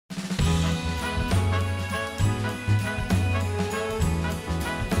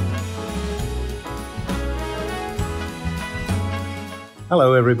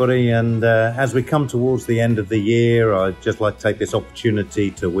Hello everybody, and as we come towards the end of the year, I'd just like to take this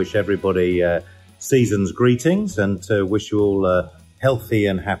opportunity to wish everybody season's greetings and to wish you all a healthy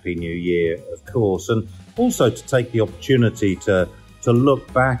and happy new year, of course, and also to take the opportunity to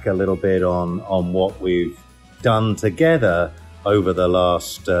look back a little bit on what we've done together over the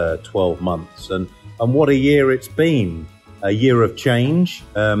last 12 months and what a year it's been. A year of change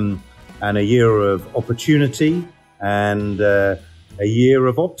and a year of opportunity and a year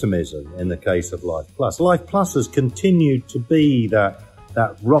of optimism in the case of Lifeplus. Lifeplus has continued to be that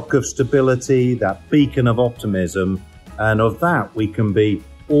rock of stability, that beacon of optimism, and of that we can be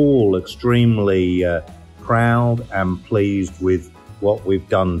all extremely proud and pleased with what we've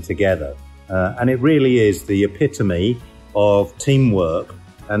done together. And it really is the epitome of teamwork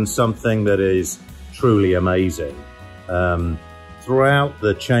and something that is truly amazing. Throughout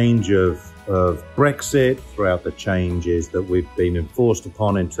the change of Brexit, throughout the changes that we've been enforced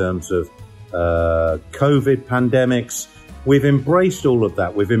upon in terms of COVID pandemics, we've embraced all of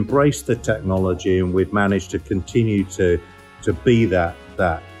that. We've embraced the technology, and we've managed to continue to be that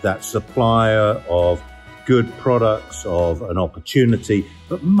supplier of good products, of an opportunity.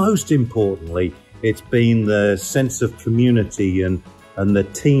 But most importantly, it's been the sense of community and the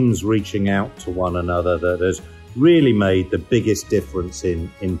teams reaching out to one another that has really made the biggest difference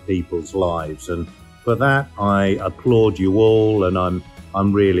in people's lives. And for that, I applaud you all, and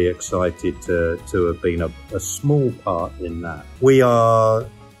I'm really excited to have been a small part in that. We are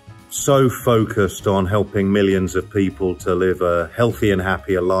so focused on helping millions of people to live a healthy and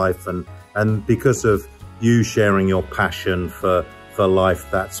happier life, and because of you sharing your passion for life,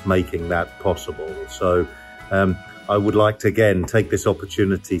 that's making that possible. So I would like to again take this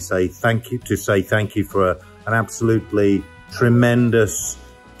opportunity to say thank you for an absolutely tremendous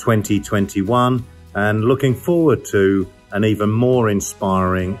 2021, and looking forward to an even more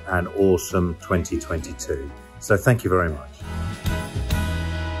inspiring and awesome 2022. So thank you very much.